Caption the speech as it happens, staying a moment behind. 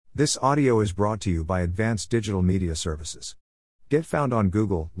This audio is brought to you by Advanced Digital Media Services. Get found on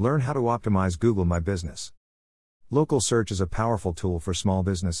Google, learn how to optimize Google My Business. Local search is a powerful tool for small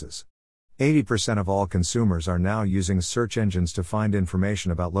businesses. 80% of all consumers are now using search engines to find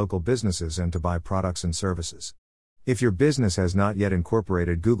information about local businesses and to buy products and services. If your business has not yet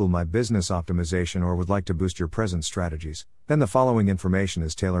incorporated Google My Business optimization or would like to boost your present strategies, then the following information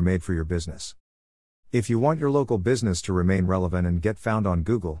is tailor-made for your business. If you want your local business to remain relevant and get found on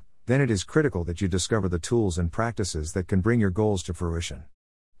Google, then it is critical that you discover the tools and practices that can bring your goals to fruition.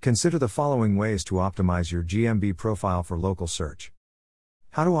 Consider the following ways to optimize your GMB profile for local search.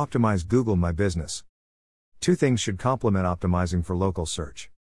 How to optimize Google My Business. Two things should complement optimizing for local search.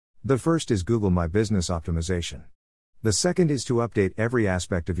 The first is Google My Business optimization. The second is to update every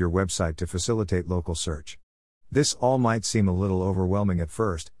aspect of your website to facilitate local search. This all might seem a little overwhelming at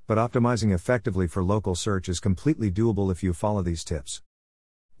first, but optimizing effectively for local search is completely doable if you follow these tips.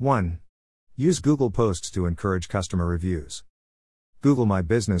 1. Use Google Posts to encourage customer reviews. Google My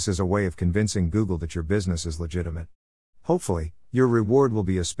Business is a way of convincing Google that your business is legitimate. Hopefully, your reward will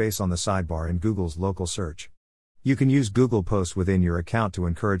be a space on the sidebar in Google's local search. You can use Google Posts within your account to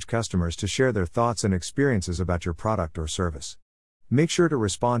encourage customers to share their thoughts and experiences about your product or service. Make sure to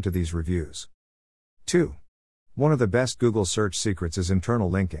respond to these reviews. 2. One of the best Google search secrets is internal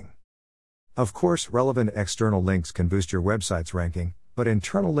linking. Of course, relevant external links can boost your website's ranking, but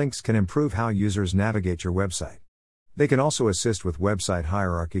internal links can improve how users navigate your website. They can also assist with website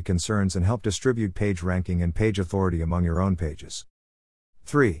hierarchy concerns and help distribute page ranking and page authority among your own pages.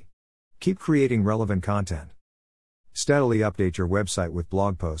 3. Keep creating relevant content. Steadily update your website with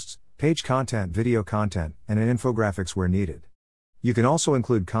blog posts, page content, video content, and infographics where needed. You can also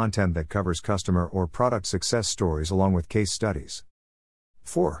include content that covers customer or product success stories along with case studies.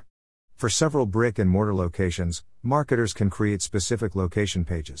 4. For several brick-and-mortar locations, marketers can create specific location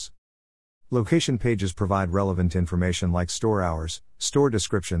pages. Location pages provide relevant information like store hours, store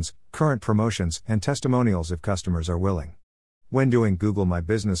descriptions, current promotions, and testimonials if customers are willing. When doing Google My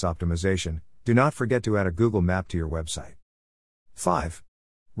Business optimization, do not forget to add a Google map to your website. 5.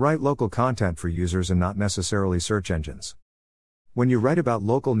 Write local content for users and not necessarily search engines. When you write about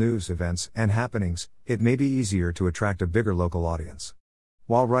local news, events, and happenings, it may be easier to attract a bigger local audience.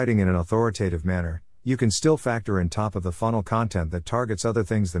 While writing in an authoritative manner, you can still factor in top-of-the-funnel content that targets other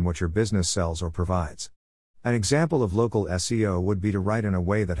things than what your business sells or provides. An example of local SEO would be to write in a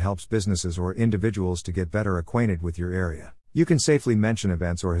way that helps businesses or individuals to get better acquainted with your area. You can safely mention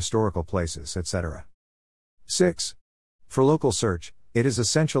events or historical places, etc. 6. For local search, it is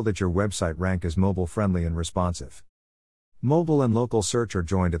essential that your website rank as mobile-friendly and responsive. Mobile and local search are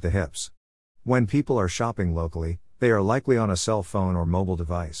joined at the hips. When people are shopping locally, they are likely on a cell phone or mobile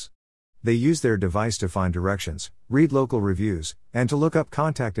device. They use their device to find directions, read local reviews, and to look up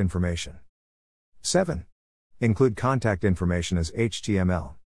contact information. 7. Include contact information as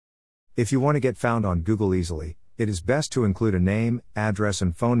HTML. If you want to get found on Google easily, it is best to include a name, address,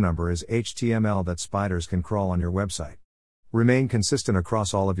 and phone number as HTML that spiders can crawl on your website. Remain consistent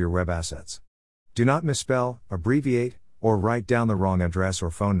across all of your web assets. Do not misspell, abbreviate, or write down the wrong address or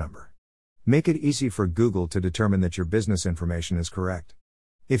phone number. Make it easy for Google to determine that your business information is correct.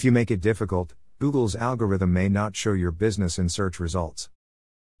 If you make it difficult, Google's algorithm may not show your business in search results.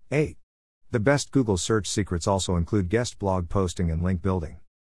 8. The best Google search secrets also include guest blog posting and link building.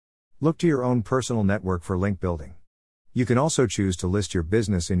 Look to your own personal network for link building. You can also choose to list your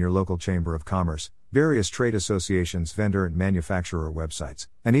business in your local chamber of commerce, various trade associations, vendor and manufacturer websites,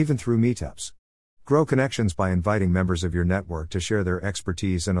 and even through meetups. Grow connections by inviting members of your network to share their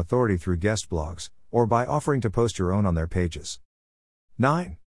expertise and authority through guest blogs, or by offering to post your own on their pages.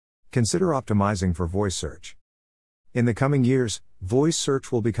 9. Consider optimizing for voice search. In the coming years, voice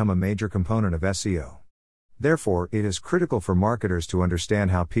search will become a major component of SEO. Therefore, it is critical for marketers to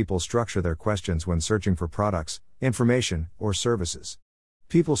understand how people structure their questions when searching for products, information, or services.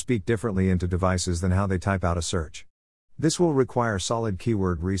 People speak differently into devices than how they type out a search. This will require solid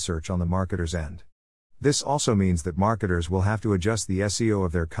keyword research on the marketer's end. This also means that marketers will have to adjust the SEO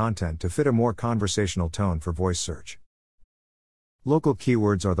of their content to fit a more conversational tone for voice search. Local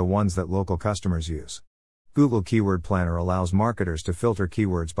keywords are the ones that local customers use. Google Keyword Planner allows marketers to filter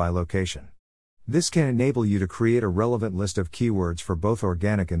keywords by location. This can enable you to create a relevant list of keywords for both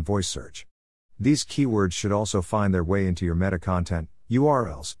organic and voice search. These keywords should also find their way into your meta content,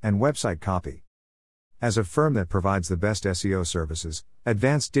 URLs, and website copy. As a firm that provides the best SEO services,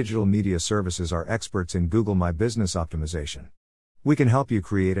 Advanced Digital Media Services are experts in Google My Business optimization. We can help you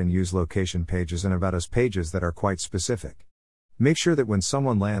create and use location pages and About Us pages that are quite specific. Make sure that when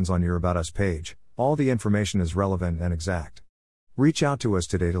someone lands on your About Us page, all the information is relevant and exact. Reach out to us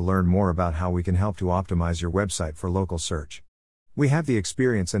today to learn more about how we can help to optimize your website for local search. We have the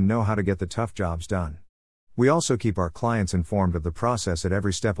experience and know how to get the tough jobs done. We also keep our clients informed of the process at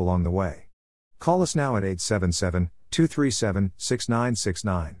every step along the way. Call us now at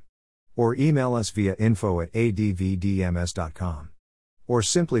 877-237-6969. Or email us via info@advdms.com. Or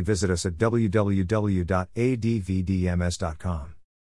simply visit us at www.advdms.com.